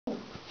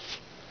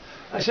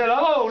I said,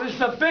 hello, this is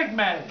the big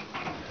man.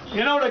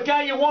 You know the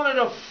guy you wanted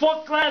to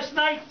fuck last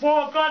night,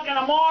 4 o'clock in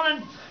the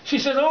morning? She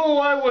said, oh,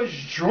 I was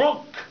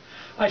drunk.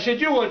 I said,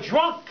 you were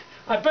drunk?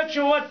 I bet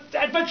you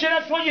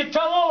that's what you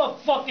tell all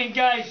the fucking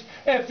guys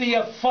after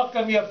you fuck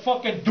them, you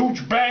fucking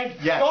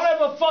douchebag. Yes. Don't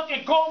ever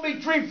fucking call me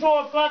 3,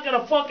 4 o'clock in the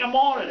fucking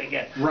morning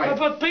again. Right.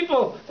 But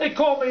people, they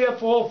call me up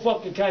for all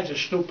fucking kinds of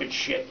stupid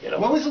shit, you know.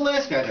 What was the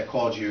last guy that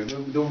called you?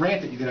 The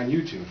rant that you did on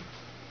YouTube?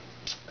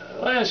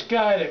 Last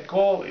guy that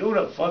called me, who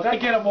the fuck? I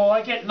get them all.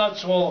 I get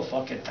nuts all the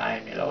fucking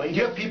time, you know.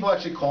 You have people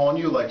actually calling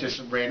you, like,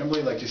 just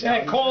randomly, like, just...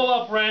 Yeah, call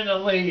up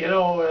randomly, you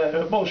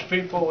know. Most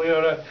people, you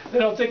know, they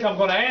don't think I'm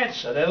going to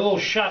answer. They're a little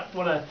shocked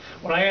when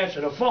I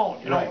answer the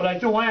phone, you know, right. But I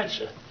do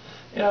answer.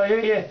 You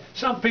know,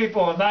 some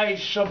people are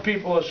nice, some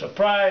people are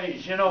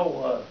surprised, you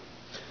know.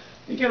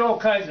 You get all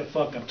kinds of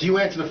fucking... Do you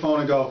answer the phone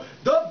and go,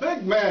 the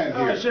big man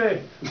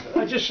here?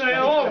 I just say,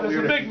 hello, it's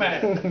the big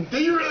man. Do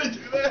you really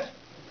do that?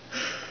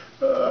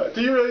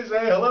 Do you really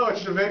say, hello,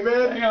 it's the big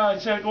man? Yeah, I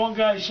said, one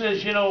guy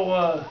says, you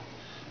know,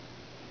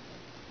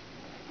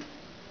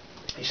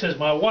 he says,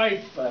 my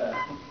wife,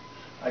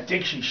 I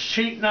think she's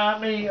cheating on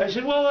me. I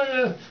said,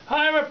 well,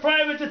 hire a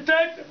private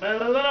detective,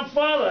 man, let him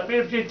follow. I mean,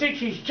 if you think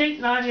she's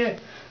cheating on you,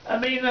 I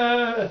mean,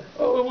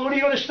 what are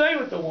you going to stay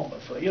with the woman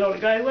for? You know, the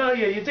guy, well,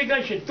 you think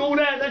I should do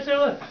that? I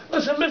said,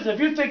 listen, mister, if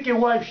you think your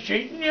wife's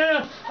cheating,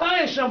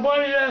 hire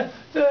somebody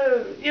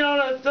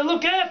to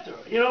look after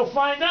her, you know,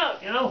 find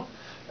out, you know.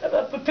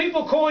 But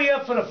people call you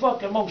up for the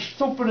fucking most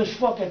stupidest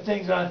fucking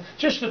things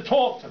just to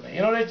talk to me.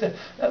 You know,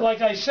 like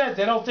I said,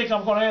 they don't think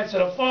I'm going to answer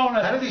the phone.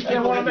 How do these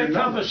people want to get make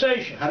your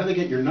conversation. Number? How do they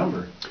get your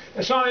number?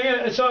 It's on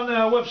the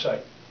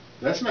website.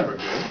 That's never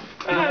good.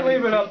 I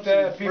leave it up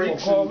there. People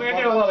call me. I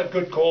get a lot of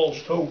good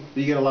calls too.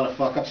 Do you get a lot of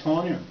fuck-ups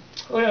calling you?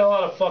 I get a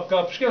lot of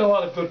fuck-ups. Get a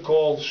lot of good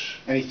calls.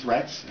 Any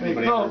threats?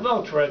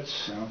 No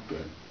threats. No,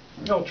 good.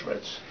 No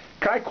threats.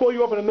 Can I call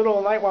you up in the middle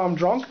of the night while I'm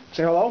drunk?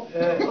 Say hello?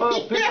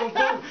 Well, people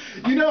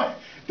do. You know,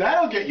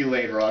 that'll get you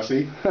laid,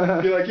 Rossi. Be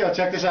like, yo,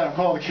 check this out. I'm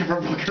calling the kid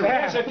from Booker.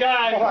 There's a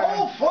guy.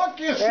 Oh, fuck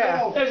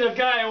yourself. There's a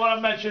guy, I want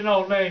to mention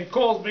no name,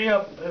 calls me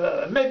up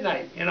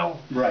midnight, you know.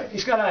 Right.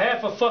 He's got a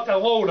half a fucking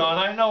load on.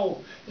 I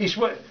know he's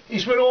with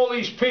all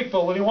these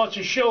people and he wants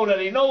to show that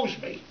he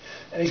knows me.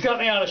 And he's got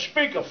me on a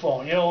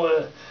speakerphone, you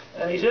know.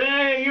 And he said,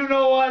 hey, you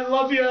know, I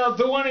love you. I'll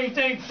do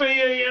anything for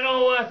you. You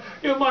know,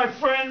 you're my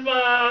friend,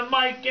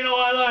 Mike. You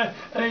know,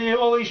 and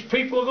all these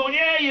people are going,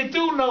 yeah, you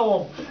do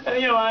know him.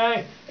 And, you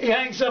know, he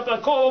hangs up. I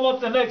call him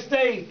up the next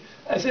day.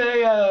 I said,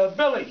 hey,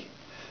 Billy.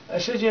 I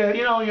said,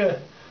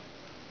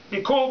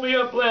 you called me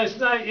up last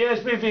night. You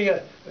asked me if you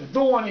could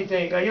do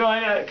anything. You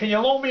know, can you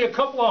loan me a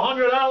couple of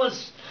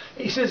 $100?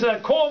 He says,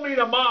 call me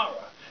tomorrow.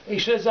 He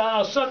says,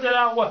 I'll send it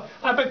out.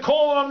 I've been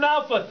calling him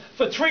now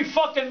for 3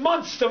 fucking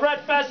months. The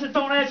rat bastard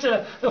don't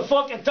answer the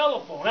fucking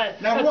telephone.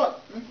 Now,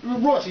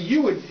 Rossi,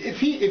 you would,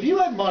 if you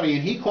had money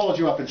and he called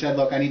you up and said,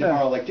 look, I need to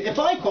borrow, like, if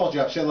I called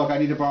you up and said, look, I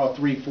need to borrow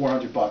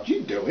 $300-400,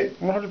 you'd do it.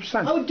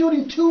 100%. I would do it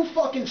in 2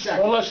 fucking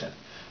seconds. Well, listen,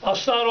 I'll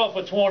start off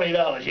with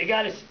 $20. You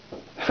got it?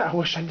 I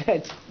wish I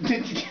did.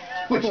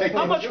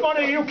 How much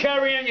money do you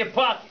carry in your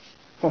pocket?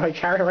 Well, I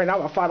carry right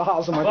now about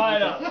 $5 in my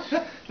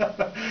pocket.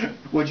 $5.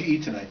 What'd you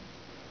eat tonight?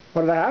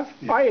 What did I have?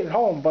 Yeah. I ate at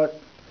home,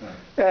 but...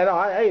 Yeah, no,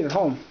 I ate at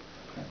home.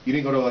 You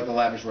didn't go to, like, a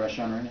lavish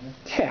restaurant or anything?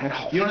 Yeah,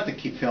 no. You don't have to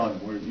keep filming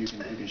where you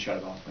can shut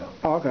it off now.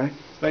 Oh, okay.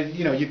 But,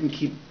 you know, you can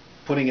keep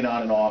putting it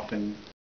on and off and